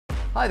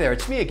Hi there,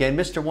 it's me again,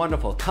 Mr.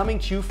 Wonderful, coming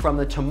to you from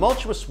the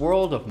tumultuous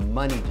world of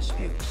money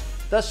disputes.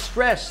 The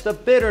stress, the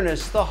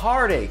bitterness, the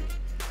heartache.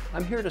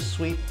 I'm here to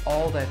sweep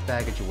all that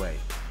baggage away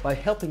by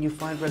helping you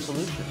find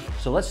resolution.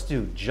 So let's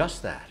do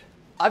just that.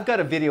 I've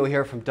got a video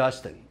here from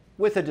Dustin,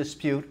 with a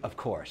dispute, of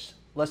course.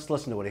 Let's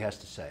listen to what he has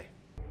to say.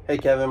 Hey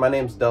Kevin, my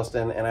name's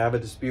Dustin, and I have a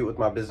dispute with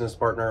my business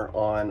partner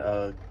on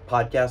a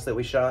podcast that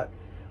we shot.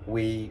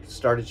 We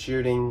started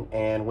shooting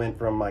and went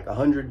from like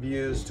 100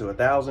 views to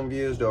 1,000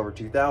 views to over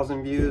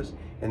 2,000 views.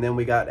 And then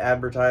we got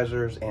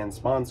advertisers and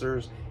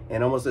sponsors.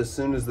 And almost as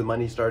soon as the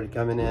money started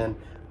coming in,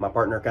 my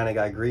partner kind of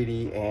got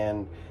greedy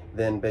and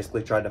then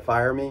basically tried to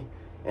fire me.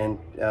 And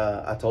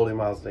I told him,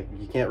 I was like,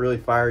 you can't really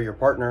fire your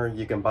partner.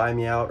 You can buy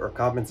me out or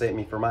compensate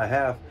me for my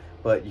half,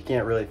 but you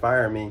can't really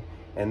fire me.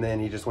 And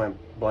then he just went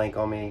blank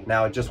on me.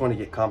 Now I just want to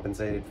get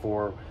compensated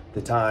for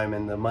the time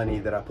and the money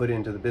that I put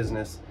into the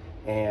business.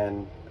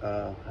 And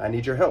I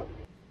need your help.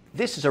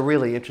 This is a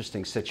really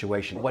interesting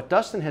situation. What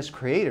Dustin has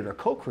created or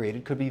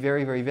co-created could be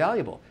very, very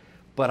valuable.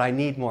 But I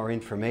need more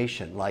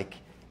information, like,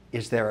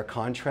 is there a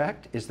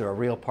contract? Is there a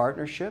real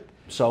partnership?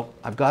 So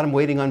I've got him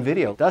waiting on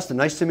video. Dustin,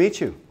 nice to meet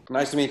you.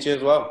 Nice to meet you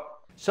as well.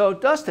 So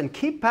Dustin,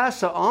 ¿qué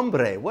pasa,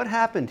 hombre? What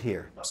happened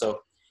here?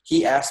 So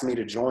he asked me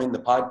to join the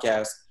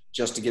podcast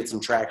just to get some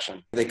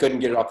traction. They couldn't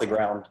get it off the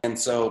ground. And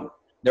so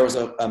there was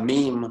a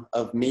meme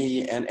of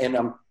me and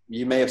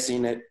you may have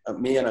seen it,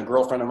 me and a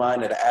girlfriend of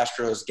mine at an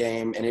Astros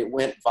game, and it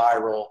went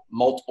viral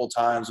multiple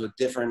times with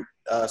different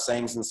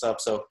sayings and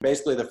stuff. So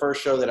basically the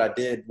first show that I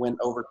did went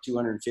over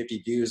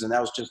 250 views, and that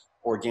was just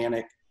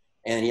organic.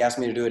 And he asked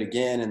me to do it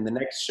again. And the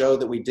next show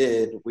that we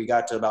did, we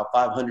got to about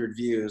 500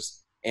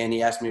 views, and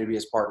he asked me to be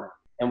his partner.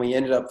 And we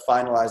ended up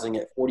finalizing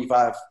at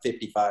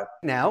 45-55.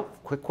 Now,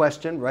 quick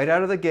question right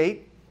out of the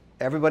gate.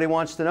 Everybody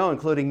wants to know,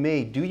 including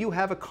me, do you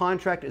have a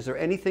contract? Is there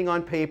anything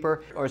on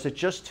paper, or is it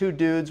just two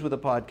dudes with a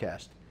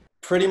podcast?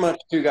 Pretty much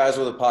two guys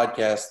with a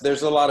podcast.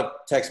 There's a lot of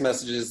text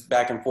messages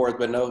back and forth,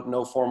 but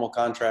no formal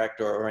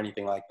contract or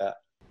anything like that.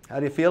 How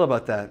do you feel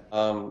about that?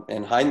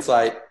 In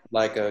hindsight,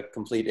 like a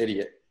complete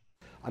idiot.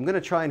 I'm going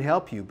to try and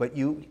help you, but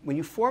when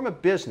you form a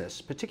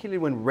business, particularly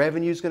when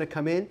revenue is going to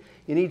come in,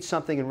 you need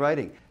something in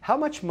writing. How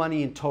much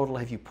money in total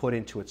have you put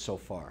into it so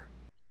far?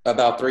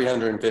 About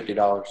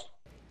 $350.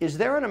 Is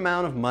there an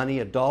amount of money,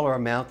 a dollar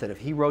amount, that if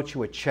he wrote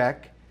you a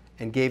check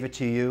and gave it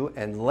to you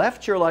and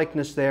left your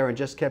likeness there and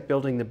just kept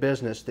building the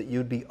business, that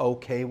you'd be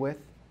okay with?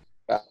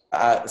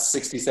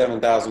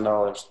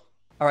 $67,000.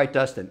 All right,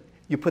 Dustin,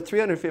 you put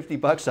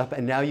 $350 up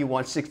and now you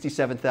want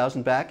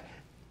 $67,000 back?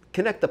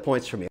 Connect the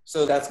points for me.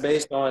 So that's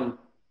based on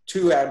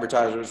two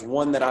advertisers.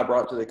 One that I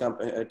brought to the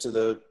company, to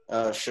the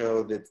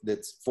show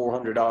that's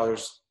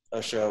 $400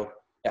 a show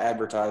to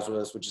advertise with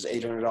us, which is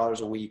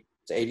 $800 a week.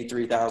 It's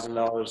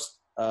 $83,000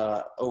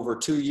 over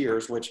 2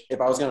 years, which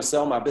if I was going to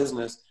sell my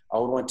business, I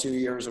would want 2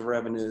 years of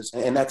revenues.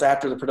 And that's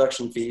after the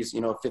production fees,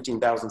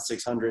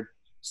 $15,600.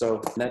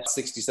 So that's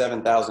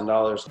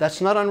 $67,000.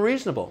 That's not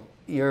unreasonable.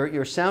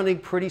 You're sounding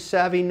pretty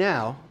savvy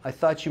now. I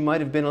thought you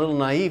might have been a little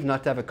naive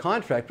not to have a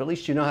contract, but at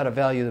least you know how to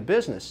value the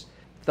business.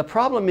 The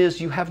problem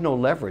is you have no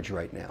leverage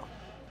right now.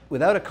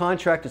 Without a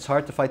contract, it's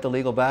hard to fight the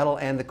legal battle,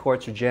 and the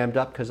courts are jammed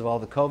up because of all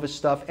the COVID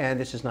stuff, and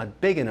this is not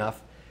big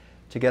enough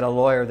to get a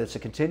lawyer that's a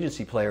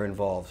contingency player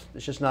involved.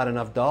 There's just not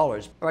enough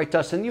dollars. All right,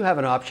 Dustin, you have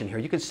an option here.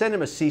 You can send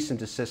him a cease and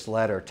desist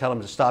letter, tell him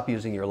to stop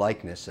using your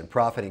likeness and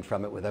profiting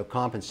from it without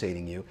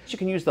compensating you. You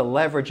can use the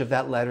leverage of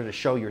that letter to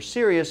show you're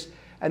serious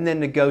and then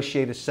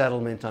negotiate a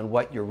settlement on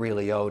what you're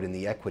really owed in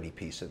the equity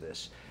piece of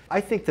this. I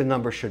think the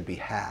number should be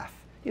half.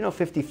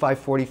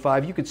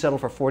 55-45, you could settle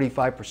for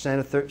 45%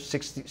 of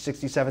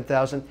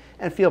 $67,000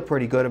 and feel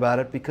pretty good about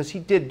it because he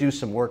did do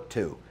some work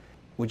too.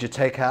 Would you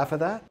take half of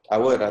that? I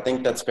would. I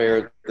think that's fair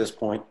at this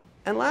point.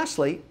 And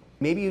lastly,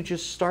 maybe you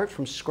just start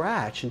from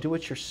scratch and do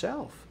it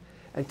yourself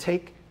and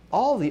take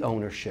all the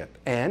ownership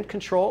and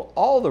control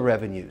all the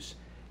revenues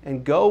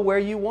and go where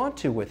you want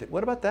to with it.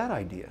 What about that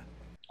idea?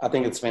 I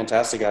think it's a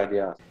fantastic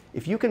idea.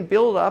 If you can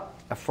build up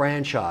a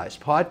franchise,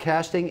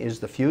 podcasting is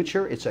the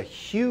future. It's a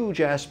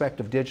huge aspect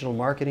of digital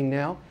marketing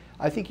now.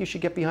 I think you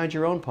should get behind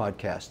your own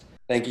podcast.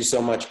 Thank you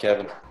so much,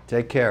 Kevin.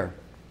 Take care.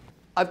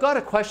 I've got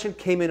a question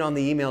came in on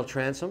the email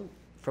transom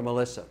from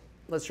Alyssa.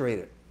 Let's read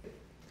it.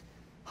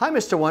 Hi,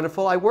 Mr.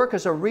 Wonderful. I work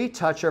as a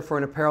retoucher for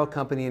an apparel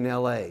company in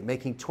LA,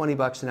 making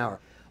 $20 an hour.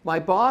 My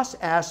boss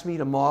asked me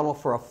to model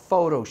for a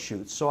photo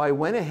shoot, so I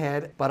went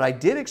ahead, but I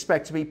did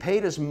expect to be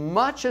paid as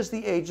much as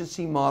the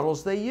agency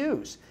models they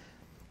use.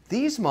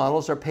 These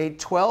models are paid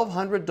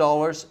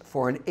 $1,200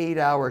 for an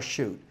 8-hour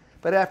shoot,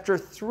 but after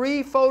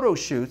 3 photo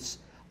shoots,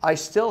 I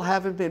still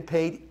haven't been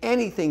paid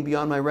anything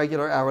beyond my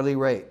regular hourly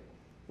rate,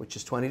 which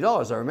is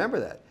 $20. I remember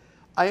that.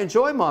 I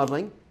enjoy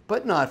modeling,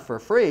 but not for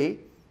free.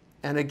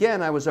 And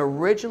again, I was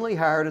originally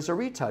hired as a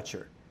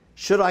retoucher.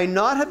 Should I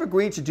not have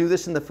agreed to do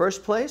this in the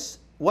first place?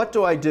 What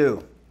do I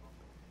do?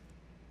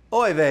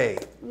 Oy vey,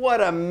 what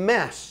a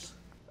mess.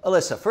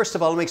 Alyssa, first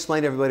of all, let me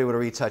explain to everybody what a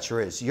retoucher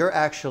is. You're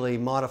actually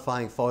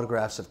modifying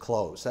photographs of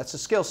clothes. That's a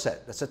skill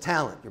set. That's a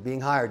talent. You're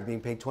being hired. You're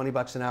being paid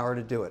 $20 an hour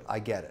to do it. I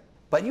get it.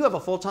 But you have a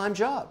full-time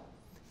job.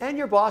 And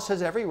your boss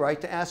has every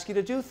right to ask you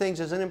to do things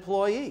as an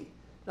employee.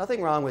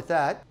 Nothing wrong with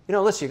that. You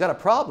know, listen, you got a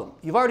problem.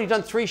 You've already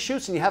done 3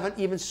 shoots and you haven't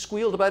even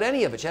squealed about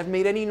any of it. You haven't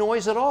made any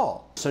noise at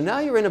all. So now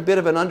you're in a bit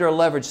of an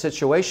under-leveraged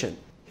situation.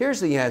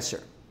 Here's the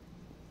answer.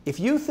 If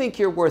you think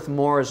you're worth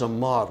more as a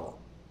model,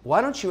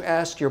 why don't you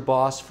ask your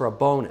boss for a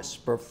bonus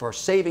for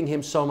saving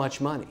him so much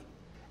money?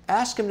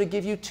 Ask him to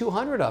give you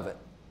 200 of it.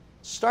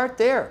 Start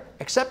there.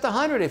 Accept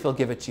 100 if he'll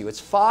give it to you. It's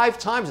 5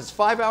 times, it's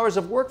 5 hours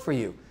of work for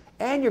you.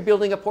 And you're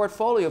building a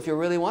portfolio if you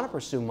really want to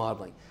pursue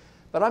modeling.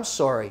 But I'm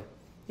sorry,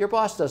 your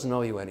boss doesn't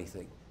owe you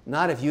anything.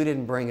 Not if you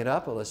didn't bring it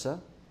up,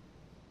 Alyssa.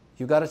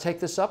 You got to take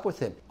this up with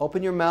him.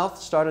 Open your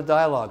mouth, start a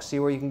dialogue, see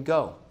where you can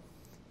go.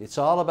 It's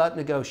all about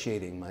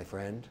negotiating, my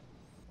friend.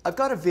 I've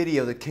got a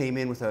video that came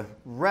in with a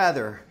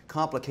rather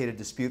complicated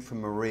dispute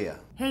from Maria.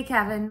 Hey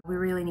Kevin, we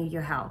really need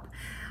your help.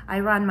 I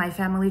run my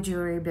family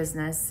jewelry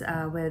business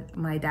with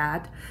my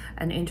dad,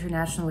 an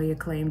internationally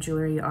acclaimed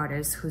jewelry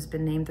artist who's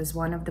been named as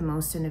one of the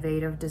most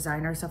innovative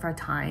designers of our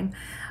time.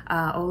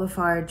 All of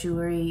our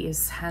jewelry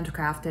is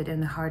handcrafted in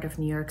the heart of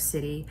New York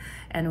City,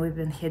 and we've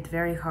been hit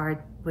very hard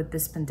with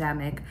this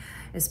pandemic,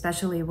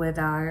 especially with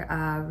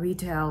our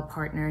retail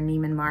partner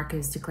Neiman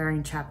Marcus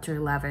declaring Chapter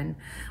 11.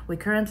 We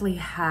currently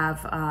have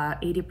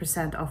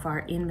 80% of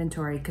our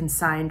inventory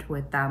consigned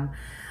with them,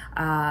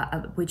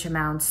 which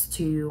amounts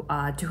to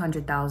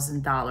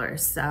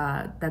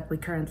 $200,000 that we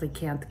currently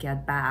can't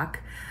get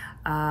back.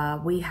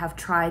 We have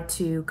tried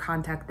to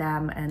contact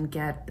them and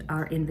get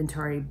our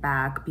inventory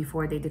back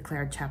before they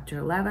declared Chapter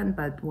 11,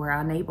 but we're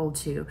unable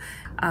to.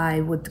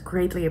 I would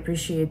greatly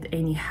appreciate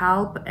any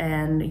help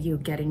and you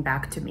getting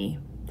back to me.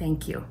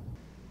 Thank you.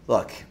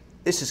 Look,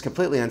 this is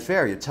completely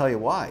unfair. I'll tell you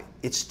why.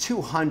 It's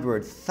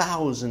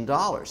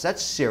 $200,000.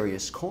 That's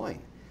serious coin.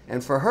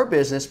 And for her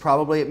business,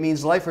 probably it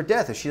means life or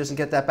death. If she doesn't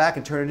get that back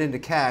and turn it into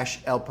cash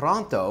el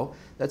pronto,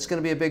 that's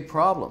going to be a big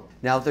problem.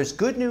 Now, there's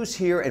good news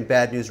here and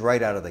bad news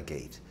right out of the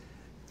gate.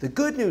 The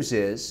good news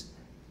is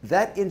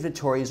that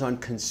inventory is on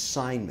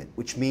consignment,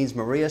 which means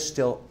Maria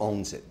still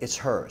owns it. It's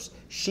hers.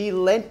 She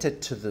lent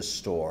it to the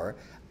store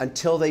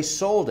until they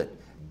sold it.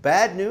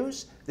 Bad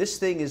news, this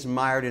thing is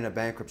mired in a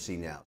bankruptcy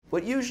now.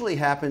 What usually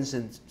happens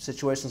in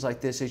situations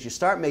like this is you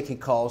start making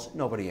calls,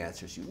 nobody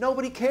answers you.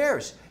 Nobody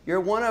cares.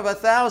 You're one of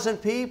 1,000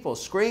 people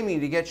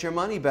screaming to get your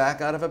money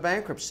back out of a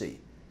bankruptcy.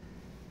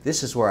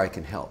 This is where I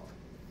can help.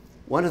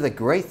 One of the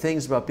great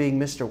things about being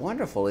Mr.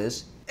 Wonderful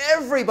is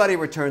everybody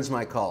returns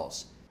my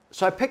calls.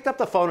 So I picked up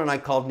the phone and I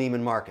called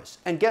Neiman Marcus.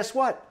 And guess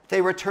what?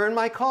 They returned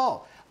my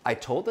call. I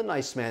told the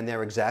nice man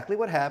there exactly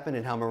what happened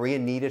and how Maria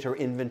needed her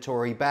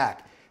inventory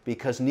back.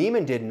 Because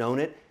Neiman didn't own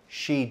it,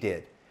 she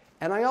did.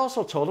 And I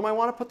also told him I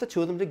want to put the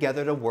two of them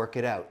together to work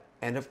it out.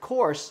 And of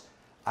course,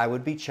 I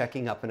would be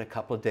checking up in a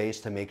couple of days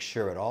to make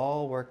sure it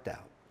all worked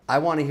out. I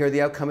want to hear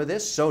the outcome of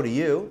this, so do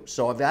you.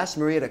 So I've asked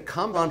Maria to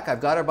come on.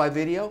 I've got her by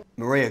video.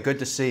 Maria, good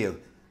to see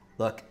you.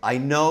 Look, I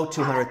know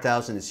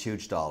 $200,000 is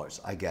huge dollars.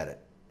 I get it.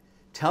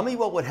 Tell me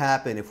what would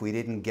happen if we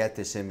didn't get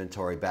this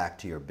inventory back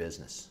to your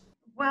business.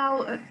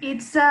 Well,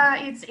 it's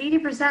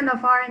 80%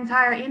 of our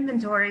entire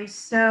inventory,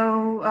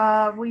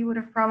 so we would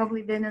have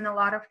probably been in a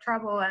lot of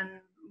trouble and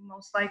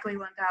most likely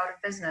went out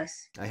of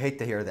business. I hate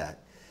to hear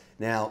that.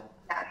 Now,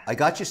 I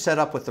got you set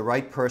up with the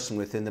right person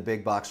within the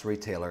big box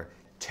retailer.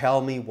 Tell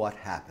me what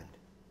happened.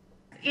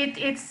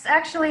 It's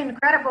actually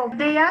incredible.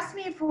 They asked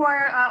me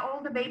for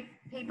all the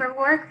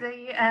paperwork,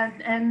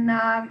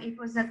 and it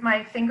was at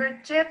my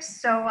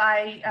fingertips, so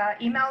I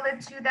emailed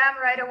it to them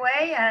right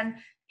away, and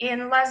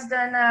in less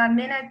than a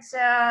minute,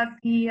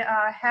 the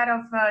head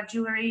of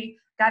jewelry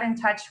got in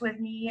touch with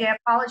me. They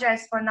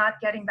apologized for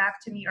not getting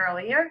back to me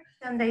earlier.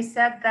 And they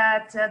said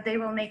that they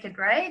will make it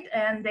right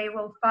and they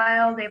will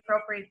file the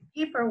appropriate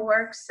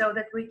paperwork so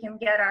that we can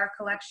get our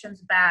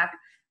collections back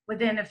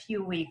within a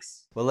few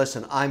weeks. Well,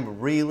 listen, I'm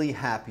really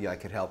happy I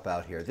could help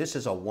out here. This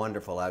is a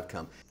wonderful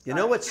outcome. You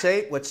know what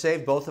saved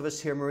both of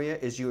us here, Maria,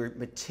 is your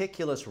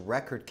meticulous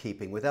record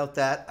keeping. Without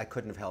that, I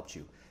couldn't have helped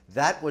you.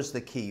 That was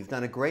the key. You've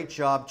done a great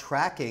job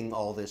tracking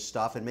all this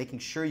stuff and making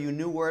sure you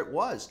knew where it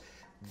was.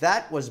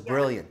 That was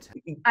brilliant.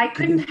 I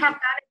couldn't have done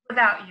it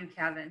without you,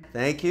 Kevin.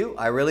 Thank you.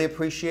 I really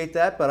appreciate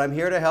that, but I'm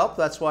here to help.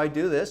 That's why I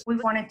do this. We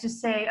wanted to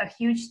say a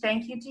huge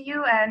thank you to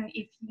you, and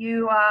if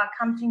you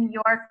come to New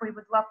York, we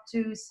would love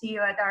to see you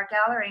at our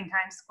gallery in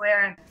Times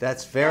Square.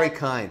 That's very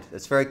kind.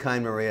 That's very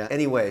kind, Maria.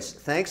 Anyways,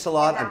 thanks a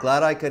lot. I'm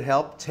glad I could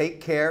help. Take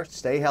care.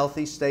 Stay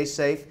healthy. Stay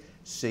safe.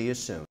 See you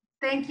soon.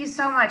 Thank you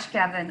so much,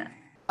 Kevin.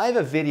 I have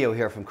a video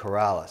here from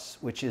Corrales,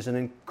 which is an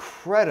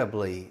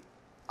incredibly,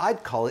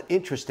 I'd call it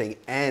interesting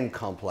and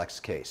complex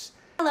case.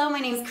 Hello, my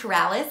name is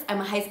Corrales. I'm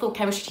a high school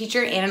chemistry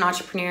teacher and an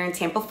entrepreneur in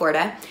Tampa,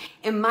 Florida.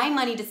 And my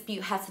money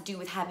dispute has to do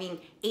with having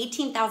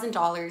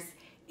 $18,000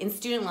 in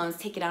student loans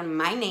taken out in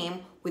my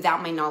name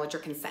without my knowledge or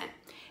consent.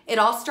 It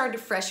all started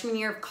freshman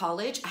year of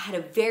college. I had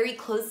a very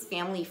close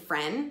family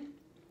friend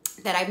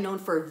that I've known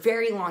for a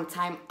very long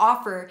time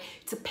offer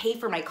to pay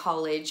for my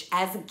college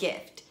as a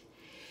gift.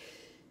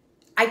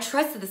 I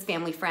trusted this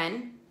family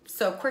friend,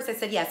 so of course I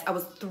said yes. I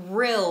was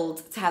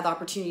thrilled to have the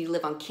opportunity to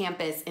live on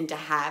campus and to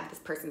have this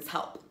person's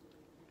help.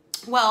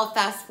 Well,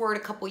 fast forward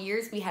a couple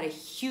years, we had a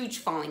huge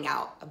falling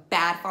out, a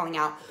bad falling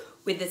out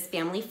with this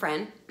family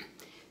friend.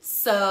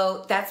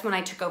 So that's when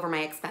I took over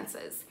my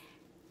expenses.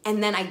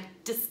 And then I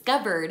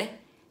discovered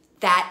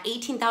that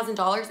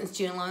 $18,000 in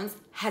student loans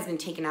has been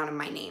taken out of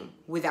my name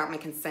without my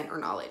consent or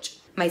knowledge.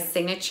 My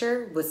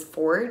signature was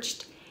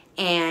forged,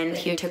 and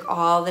he took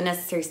all the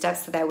necessary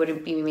steps so that I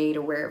wouldn't be made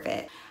aware of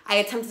it. I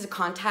attempted to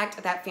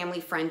contact that family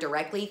friend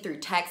directly through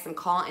text and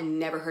call and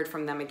never heard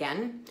from them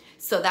again.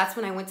 So that's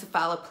when I went to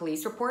file a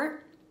police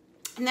report.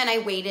 And then I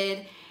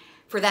waited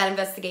for that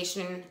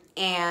investigation,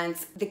 and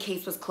the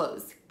case was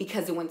closed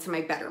because it went to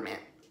my betterment.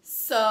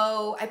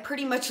 So I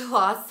pretty much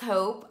lost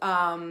hope.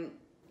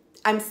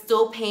 I'm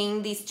still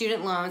paying these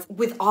student loans.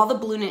 With all the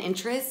balloon and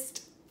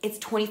interest, it's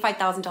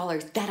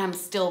 $25,000 that I'm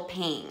still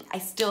paying. I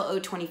still owe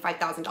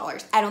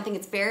 $25,000. I don't think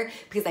it's fair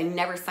because I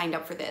never signed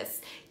up for this.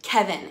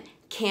 Kevin,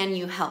 can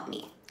you help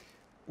me?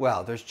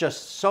 Well, there's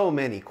just so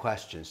many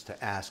questions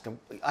to ask.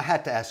 I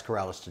had to ask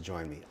Corrales to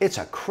join me. It's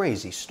a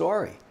crazy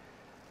story.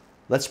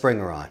 Let's bring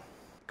her on.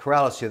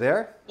 Corrales, you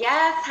there?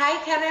 Yes. Hi,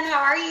 Kevin.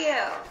 How are you?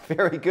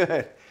 Very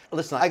good.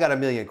 Listen, I got a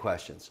million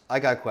questions. I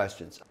got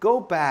questions. Go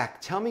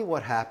back. Tell me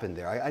what happened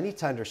there. I need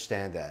to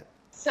understand that.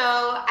 So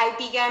I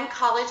began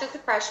college as a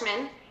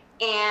freshman,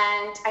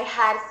 and I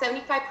had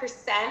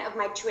 75% of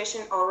my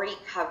tuition already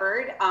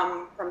covered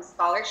from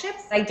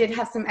scholarships. I did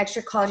have some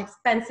extra college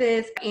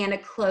expenses, and a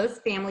close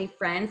family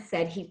friend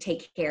said he'd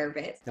take care of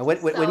it. Now,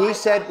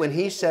 when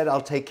he said,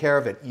 I'll take care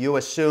of it, you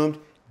assumed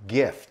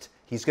gift.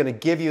 He's going to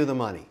give you the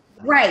money.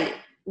 Right.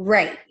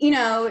 Right.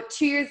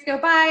 2 years go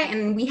by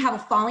and we have a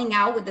falling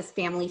out with this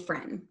family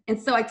friend.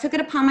 And so I took it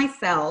upon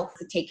myself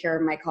to take care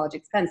of my college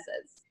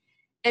expenses.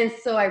 And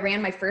so I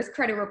ran my first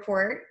credit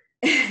report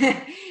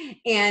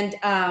and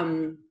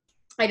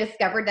I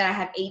discovered that I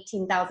had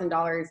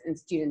 $18,000 in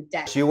student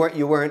debt. So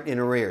you weren't in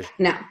arrears?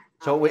 No.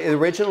 So the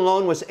original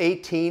loan was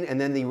 18 and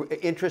then the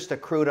interest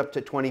accrued up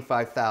to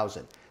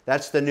 25,000.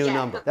 That's the new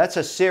number. That's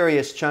a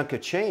serious chunk of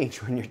change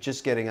when you're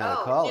just getting out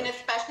of college. And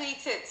especially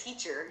to a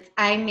teacher.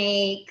 I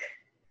make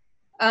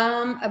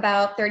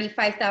about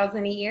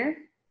 $35,000 a year,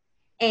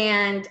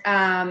 and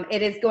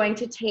it is going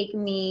to take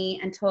me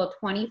until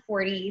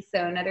 2040,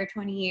 so another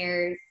 20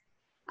 years,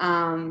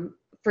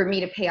 for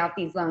me to pay off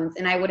these loans,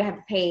 and I would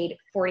have paid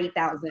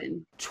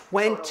 $40,000.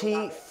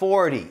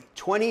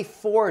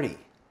 2040.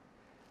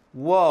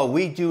 Whoa,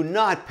 we do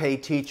not pay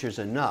teachers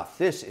enough.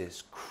 This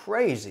is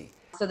crazy.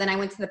 So then I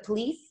went to the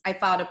police. I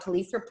filed a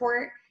police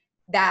report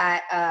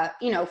that,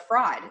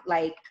 fraud.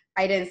 Like,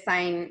 I didn't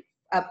sign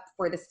up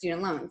for the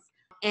student loans.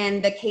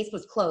 And the case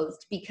was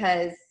closed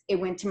because it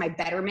went to my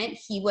betterment.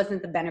 He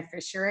wasn't the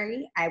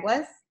beneficiary, I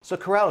was. So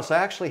Corrales, I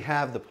actually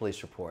have the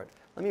police report.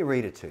 Let me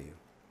read it to you.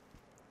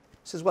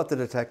 This is what the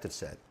detective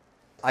said.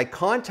 I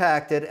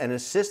contacted an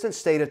assistant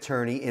state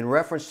attorney in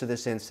reference to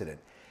this incident.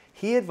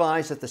 He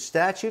advised that the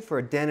statute for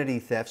identity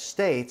theft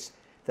states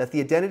that the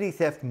identity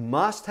theft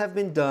must have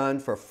been done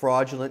for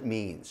fraudulent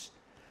means.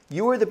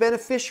 You are the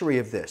beneficiary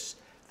of this.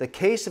 The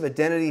case of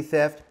identity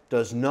theft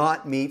does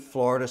not meet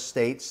Florida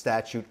state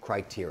statute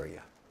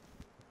criteria.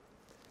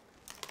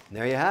 And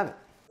there you have it.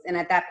 And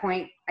at that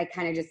point, I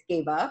kind of just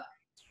gave up.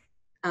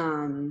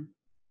 And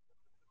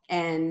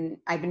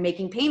I've been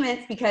making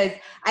payments because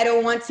I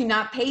don't want to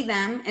not pay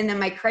them and then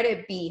my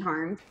credit be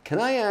harmed.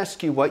 Can I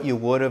ask you what you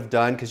would have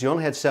done? Because you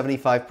only had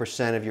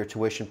 75% of your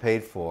tuition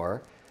paid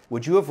for.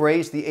 Would you have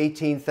raised the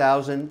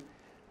 $18,000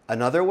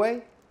 another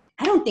way?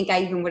 I don't think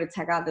I even would have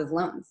taken out those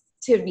loans,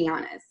 to be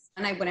honest.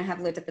 And I wouldn't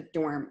have lived at the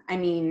dorm. I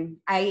mean,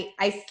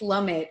 I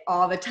slum it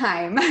all the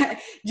time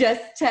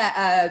just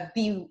to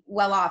be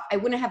well off. I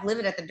wouldn't have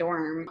lived at the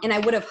dorm, and I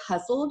would have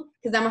hustled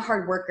because I'm a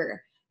hard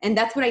worker. And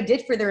that's what I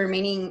did for the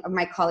remaining of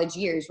my college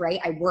years,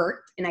 right? I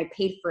worked and I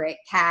paid for it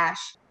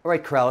cash. All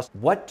right, Corrales,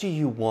 what do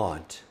you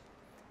want?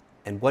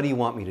 And what do you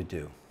want me to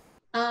do?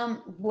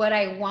 What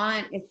I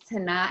want is to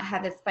not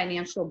have this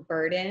financial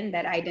burden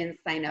that I didn't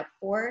sign up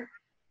for.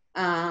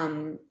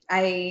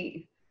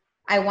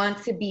 I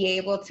want to be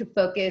able to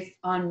focus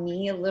on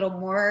me a little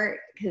more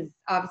because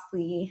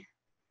obviously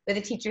with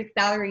a teacher's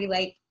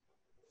salary,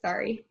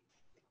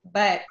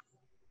 but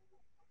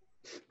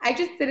I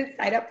just didn't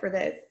sign up for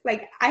this.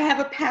 Like, I have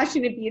a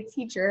passion to be a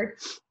teacher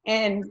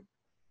and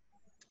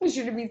I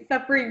shouldn't be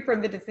suffering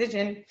from the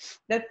decision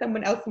that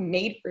someone else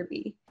made for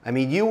me. I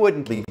mean, you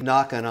wouldn't be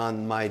knocking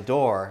on my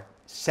door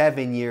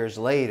 7 years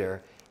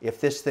later if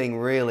this thing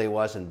really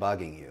wasn't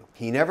bugging you.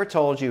 He never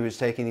told you he was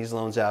taking these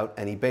loans out,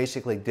 and he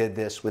basically did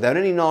this without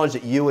any knowledge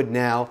that you would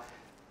now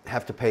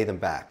have to pay them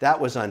back. That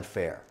was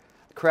unfair.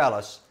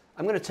 Corrales,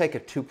 I'm going to take a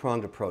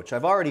two-pronged approach.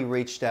 I've already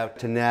reached out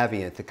to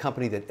Navient, the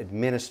company that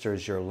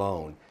administers your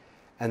loan,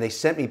 and they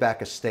sent me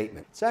back a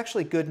statement. It's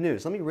actually good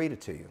news. Let me read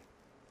it to you.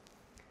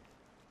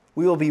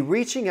 We will be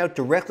reaching out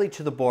directly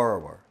to the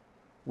borrower.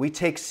 We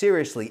take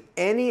seriously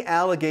any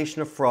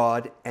allegation of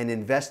fraud and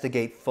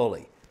investigate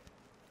fully.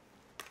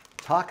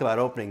 Talk about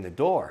opening the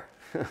door.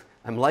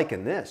 I'm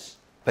liking this.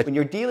 But when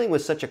you're dealing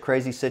with such a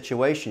crazy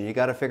situation, you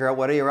got to figure out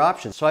what are your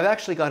options. So I've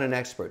actually got an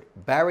expert,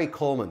 Barry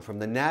Coleman from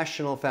the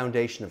National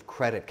Foundation of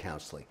Credit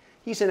Counseling.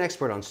 He's an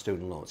expert on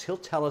student loans. He'll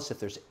tell us if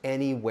there's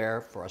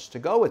anywhere for us to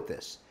go with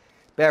this.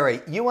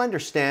 Barry, you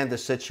understand the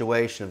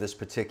situation of this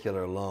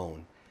particular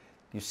loan.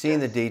 You've seen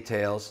the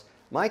details.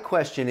 My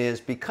question is,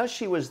 because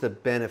she was the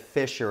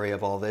beneficiary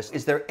of all this,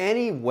 is there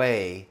any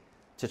way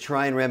to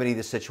try and remedy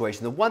the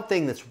situation? The one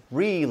thing that's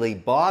really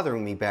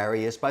bothering me,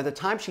 Barry, is by the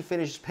time she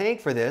finishes paying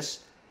for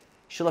this,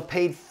 she'll have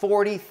paid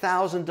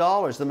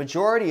 $40,000, the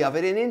majority of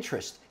it in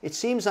interest. It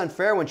seems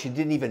unfair when she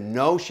didn't even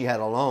know she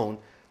had a loan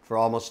for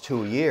almost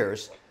 2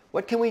 years.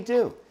 What can we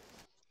do?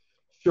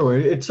 Sure,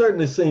 it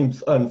certainly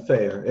seems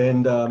unfair.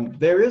 And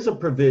there is a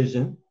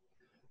provision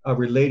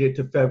related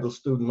to federal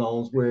student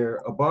loans where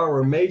a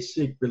borrower may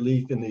seek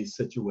relief in these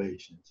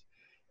situations.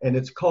 And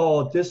it's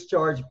called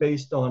discharge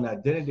based on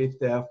identity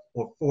theft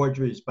or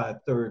forgeries by a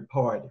third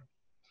party.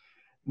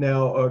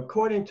 Now,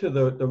 according to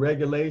the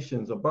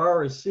regulations, a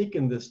borrower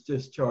seeking this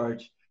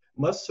discharge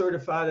must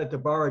certify that the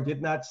borrower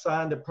did not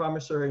sign the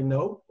promissory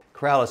note.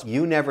 Corrales,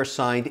 you never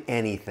signed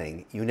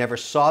anything. You never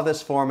saw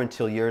this form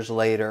until years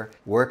later.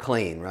 We're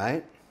clean,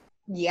 right?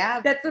 Yeah,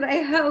 that's what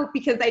I hope,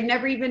 because I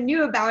never even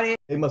knew about it.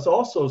 They must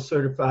also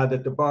certify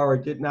that the borrower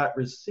did not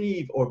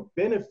receive or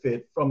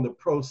benefit from the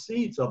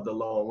proceeds of the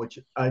loan, which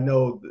I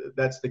know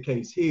that's the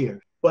case here.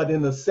 But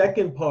in the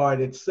second part,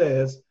 it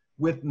says,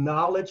 with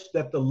knowledge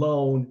that the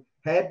loan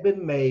had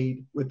been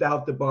made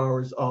without the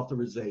borrower's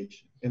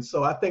authorization. And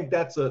so I think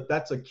that's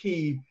a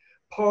key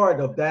part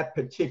of that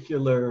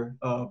particular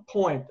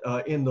point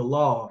in the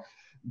law,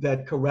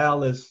 that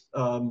Corrales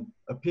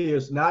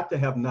appears not to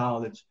have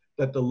knowledge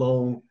that the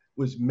loan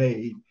was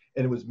made,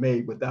 and it was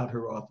made without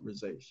her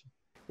authorization.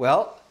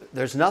 Well,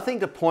 there's nothing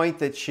to point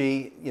that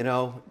she,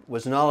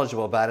 was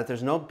knowledgeable about it.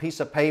 There's no piece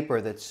of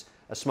paper that's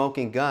a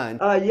smoking gun.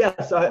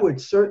 Yes, I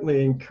would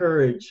certainly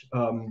encourage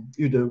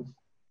you to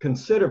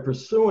consider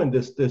pursuing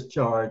this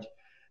discharge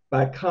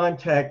by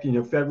contacting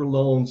your federal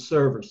loan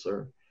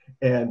servicer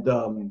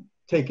and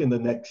taking the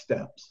next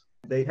steps.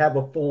 They have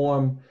a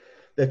form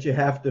that you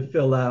have to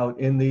fill out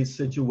in these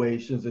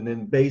situations, and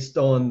then based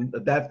on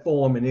that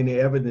form and any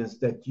evidence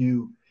that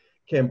you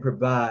can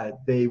provide,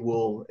 they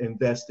will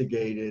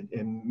investigate it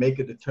and make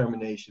a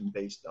determination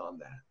based on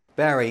that.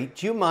 Barry,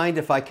 do you mind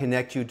if I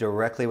connect you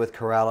directly with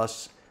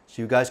Corrales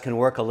so you guys can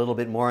work a little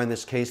bit more in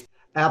this case?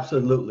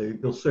 Absolutely.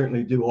 We'll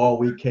certainly do all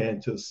we can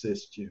to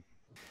assist you.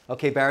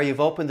 Okay, Barry, you've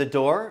opened the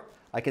door.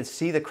 I can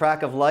see the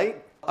crack of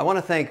light. I want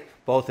to thank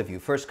both of you.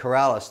 First,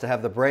 Corrales, to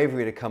have the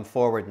bravery to come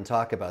forward and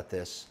talk about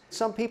this.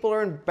 Some people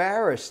are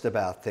embarrassed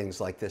about things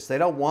like this. They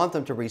don't want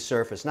them to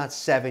resurface, not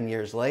 7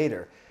 years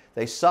later.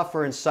 They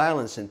suffer in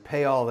silence and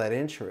pay all that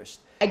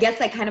interest. I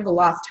guess I kind of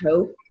lost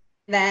hope.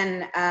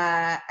 Then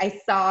I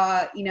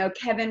saw,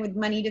 Kevin with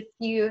money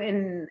dispute,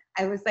 and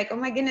I was like, oh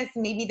my goodness,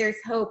 maybe there's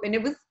hope. And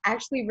it was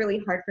actually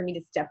really hard for me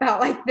to step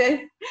out like this.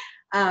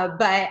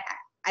 But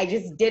I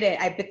just did it.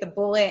 I bit the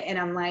bullet, and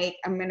I'm like,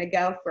 I'm going to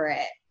go for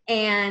it.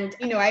 And,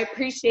 I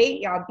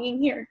appreciate y'all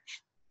being here.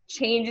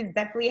 Change is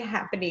definitely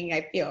happening,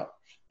 I feel.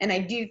 And I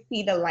do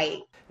see the light.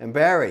 And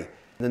Barry,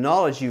 the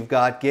knowledge you've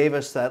got gave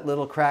us that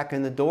little crack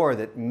in the door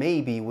that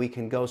maybe we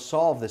can go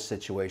solve this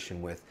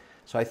situation with.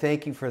 So I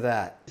thank you for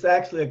that. It's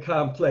actually a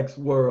complex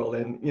world.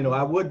 And,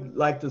 I would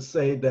like to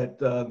say that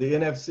the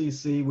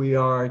NFCC, we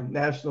are a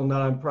national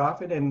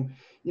nonprofit, and,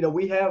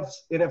 we have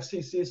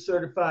NFCC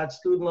certified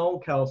student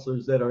loan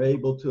counselors that are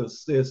able to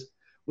assist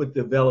with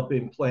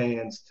developing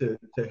plans to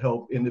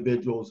help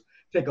individuals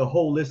take a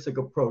holistic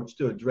approach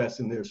to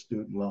addressing their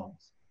student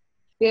loans.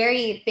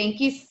 Barry, thank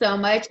you so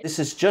much. This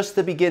is just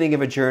the beginning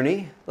of a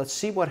journey. Let's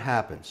see what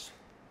happens.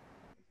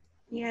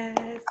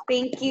 Yes,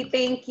 thank you,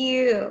 thank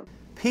you.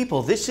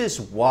 People, this is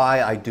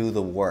why I do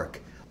the work.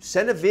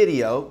 Send a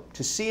video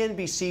to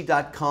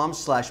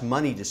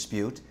cnbc.com/money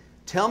dispute.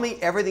 Tell me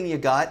everything you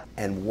got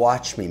and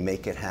watch me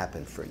make it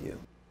happen for you.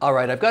 All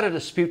right, I've got a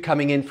dispute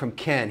coming in from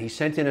Ken. He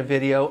sent in a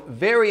video.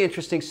 Very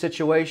interesting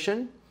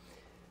situation.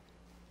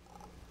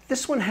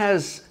 This one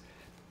has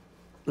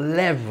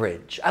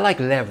leverage. I like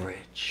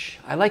leverage.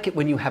 I like it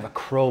when you have a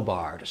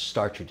crowbar to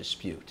start your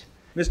dispute.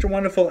 Mr.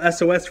 Wonderful,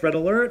 SOS Red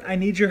Alert. I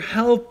need your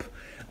help.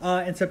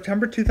 In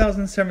September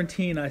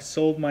 2017, I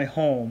sold my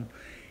home,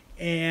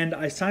 and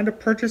I signed a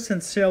purchase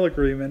and sale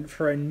agreement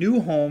for a new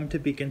home to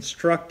be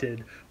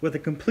constructed with a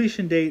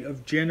completion date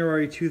of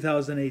January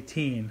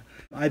 2018.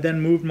 I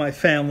then moved my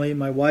family,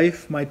 my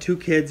wife, my 2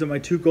 kids, and my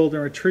 2 golden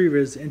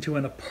retrievers into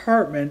an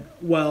apartment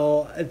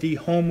while the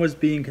home was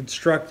being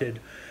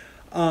constructed.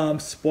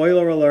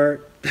 Spoiler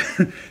alert,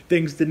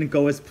 things didn't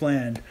go as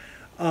planned.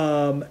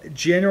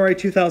 January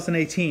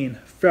 2018,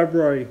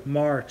 February,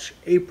 March,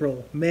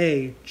 April,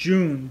 May,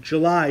 June,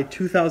 July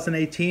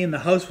 2018, the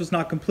house was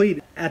not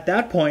complete. At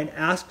that point,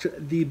 asked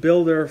the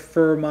builder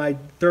for my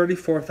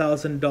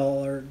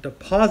 $34,000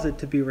 deposit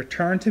to be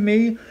returned to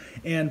me,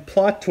 and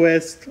plot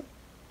twist,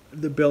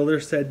 the builder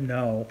said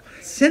no.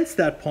 Since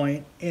that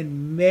point,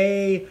 in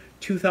May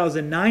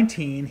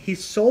 2019, he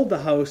sold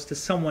the house to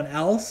someone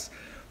else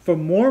for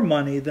more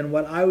money than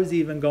what I was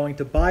even going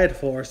to buy it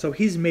for. So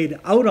he's made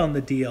out on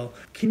the deal.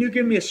 Can you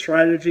give me a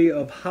strategy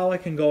of how I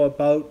can go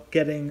about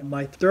getting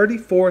my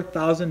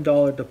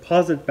 $34,000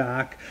 deposit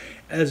back,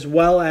 as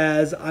well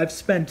as I've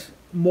spent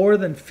more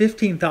than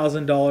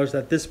 $15,000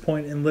 at this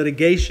point in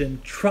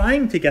litigation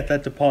trying to get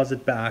that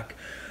deposit back?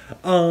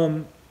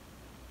 Can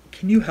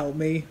you help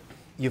me?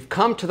 You've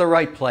come to the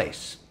right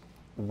place.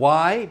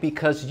 Why?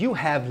 Because you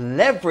have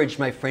leverage,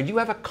 my friend. You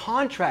have a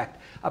contract,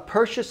 a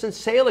purchase and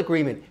sale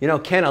agreement. You know,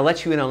 Ken, I'll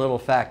let you in on a little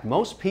fact.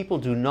 Most people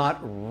do not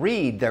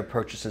read their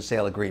purchase and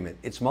sale agreement.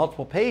 It's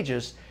multiple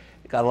pages.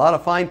 It's got a lot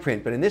of fine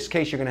print, but in this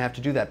case, you're going to have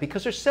to do that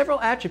because there's several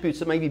attributes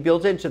that may be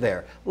built into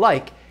there.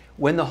 Like,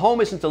 when the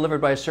home isn't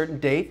delivered by a certain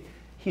date,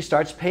 he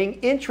starts paying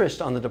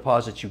interest on the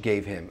deposits you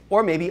gave him,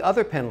 or maybe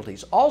other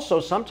penalties.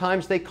 Also,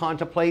 sometimes they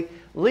contemplate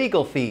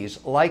legal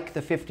fees, like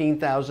the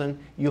 $15,000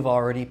 you've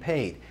already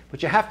paid.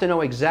 But you have to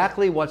know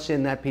exactly what's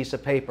in that piece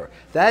of paper.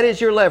 That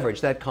is your leverage,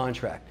 that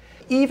contract.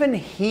 Even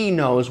he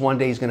knows one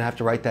day he's going to have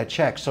to write that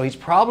check. So he's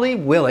probably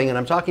willing, and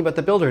I'm talking about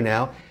the builder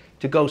now,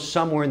 to go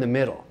somewhere in the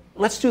middle.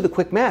 Let's do the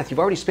quick math. You've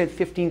already spent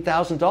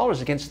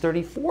 $15,000 against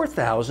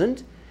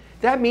 $34,000.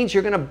 That means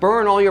you're going to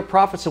burn all your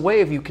profits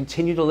away if you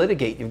continue to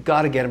litigate. You've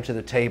got to get them to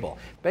the table.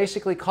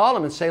 Basically call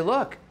them and say,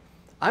 look,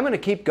 I'm going to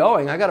keep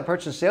going. I got a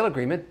purchase and sale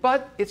agreement,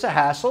 but it's a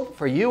hassle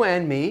for you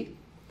and me.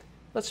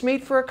 Let's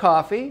meet for a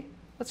coffee.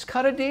 Let's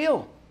cut a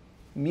deal.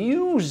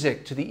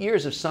 Music to the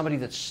ears of somebody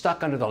that's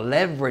stuck under the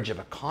leverage of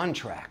a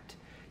contract.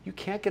 You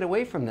can't get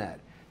away from that.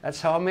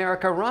 That's how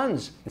America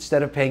runs.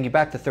 Instead of paying you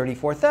back the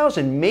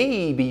 $34,000,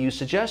 maybe you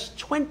suggest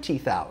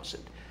 $20,000.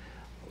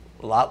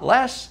 A lot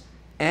less.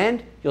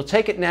 And you'll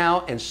take it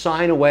now and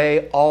sign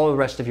away all the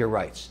rest of your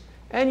rights.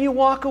 And you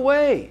walk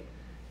away.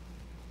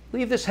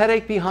 Leave this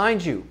headache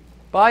behind you.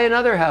 Buy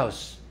another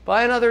house.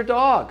 Buy another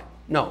dog.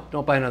 No,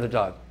 don't buy another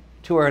dog.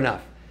 Two are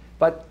enough.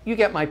 But you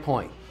get my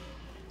point.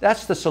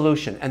 That's the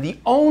solution. And the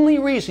only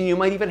reason you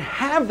might even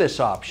have this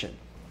option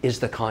is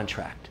the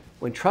contract.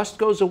 When trust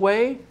goes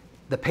away,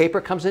 the paper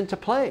comes into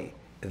play.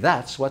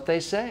 That's what they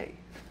say.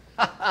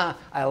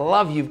 I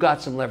love you've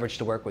got some leverage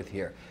to work with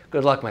here.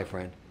 Good luck, my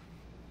friend.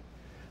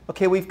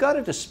 Okay, we've got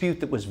a dispute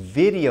that was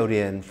videoed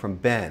in from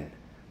Ben.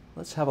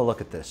 Let's have a look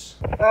at this.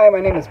 Hi,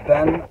 my name is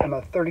Ben. I'm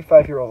a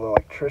 35-year-old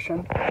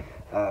electrician,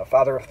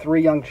 father of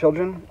 3 young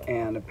children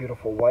and a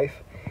beautiful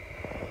wife.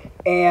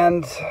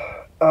 And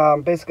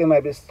basically my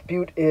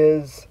dispute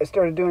is I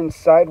started doing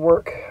side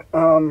work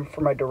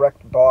for my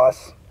direct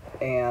boss,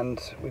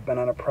 and we've been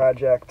on a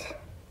project.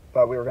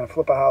 We were going to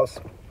flip a house.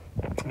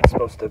 It's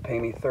supposed to pay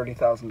me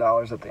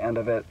 $30,000 at the end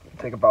of it. It'll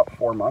take about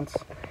 4 months.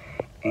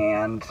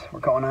 And we're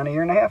going on 1.5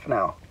 years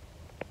now.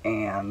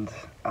 And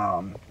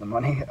the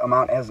money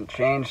amount hasn't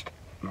changed.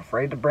 I'm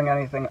afraid to bring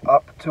anything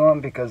up to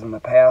him because in the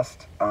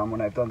past,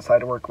 when I've done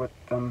side work with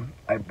them,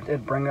 I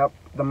did bring up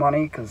the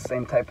money because the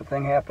same type of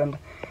thing happened.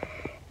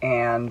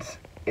 And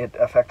it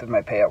affected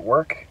my pay at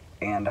work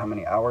and how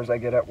many hours I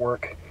get at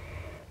work.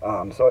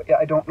 So yeah,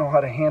 I don't know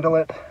how to handle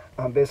it.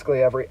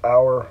 Basically every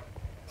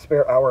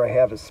spare hour I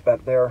have is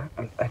spent there.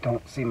 I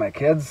don't see my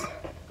kids,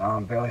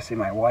 barely see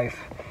my wife.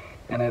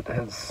 And it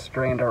has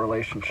strained our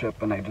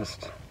relationship, and I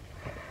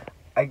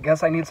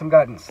guess I need some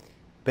guidance.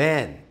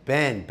 Ben.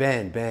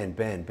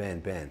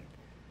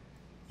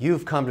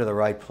 You've come to the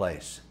right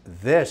place.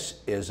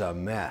 This is a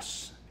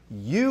mess.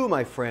 You,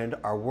 my friend,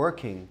 are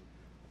working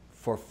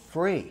for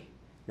free.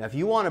 Now, if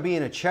you want to be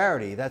in a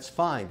charity, that's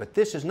fine, but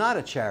this is not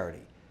a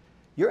charity.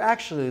 You're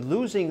actually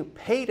losing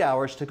paid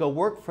hours to go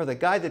work for the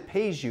guy that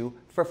pays you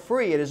for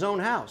free at his own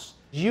house.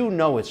 You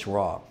know it's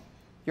wrong.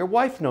 Your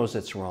wife knows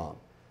it's wrong.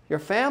 Your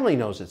family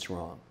knows it's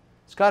wrong.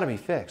 It's got to be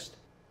fixed.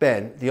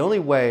 Ben, the only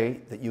way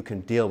that you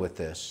can deal with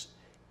this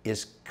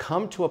is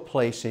come to a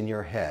place in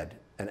your head,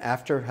 and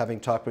after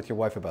having talked with your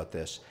wife about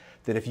this,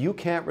 that if you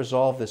can't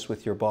resolve this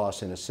with your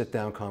boss in a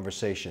sit-down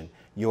conversation,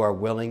 you are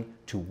willing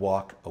to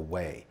walk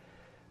away.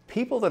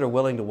 People that are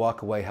willing to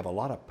walk away have a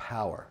lot of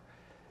power.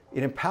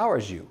 It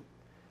empowers you.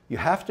 You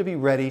have to be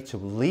ready to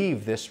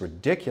leave this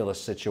ridiculous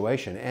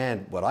situation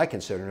and what I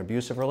consider an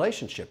abusive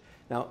relationship.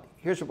 Now,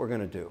 here's what we're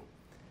going to do.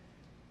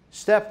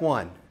 Step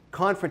 1,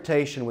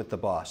 confrontation with the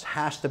boss.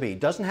 Has to be.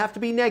 Doesn't have to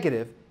be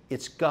negative.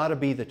 It's got to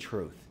be the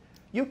truth.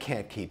 You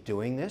can't keep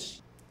doing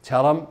this.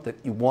 Tell him that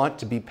you want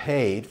to be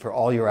paid for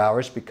all your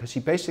hours because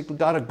he basically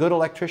got a good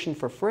electrician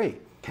for free.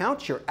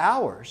 Count your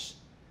hours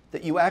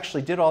that you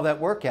actually did all that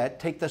work at.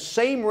 Take the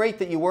same rate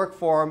that you work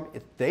for him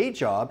at the day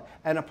job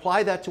and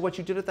apply that to what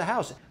you did at the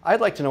house.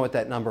 I'd like to know what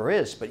that number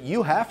is, but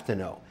you have to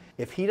know.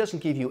 If he doesn't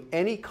give you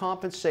any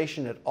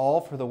compensation at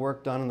all for the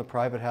work done in the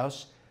private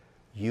house,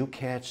 you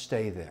can't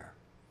stay there.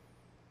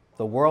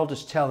 The world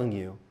is telling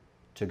you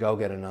to go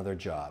get another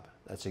job.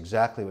 That's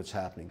exactly what's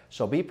happening.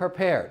 So be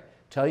prepared.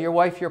 Tell your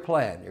wife your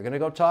plan. You're going to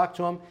go talk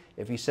to him.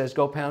 If he says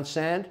go pound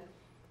sand,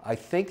 I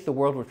think the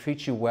world will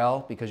treat you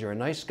well because you're a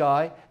nice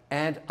guy,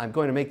 and I'm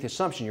going to make the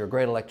assumption you're a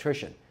great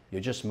electrician.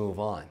 You just move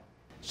on.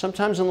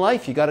 Sometimes in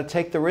life you got to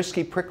take the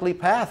risky, prickly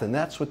path, and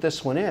that's what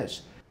this one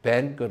is.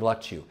 Ben, good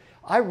luck to you.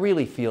 I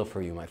really feel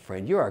for you, my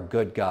friend. You're a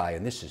good guy,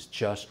 and this is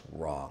just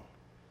wrong.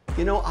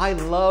 You know, I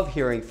love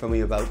hearing from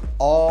you about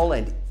all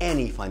and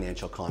any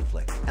financial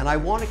conflict, and I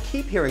want to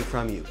keep hearing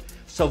from you.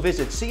 So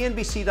visit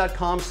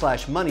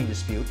cnbc.com/money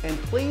dispute and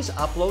please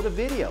upload a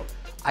video.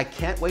 I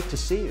can't wait to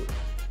see you.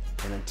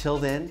 And until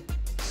then,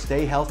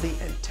 stay healthy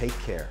and take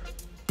care.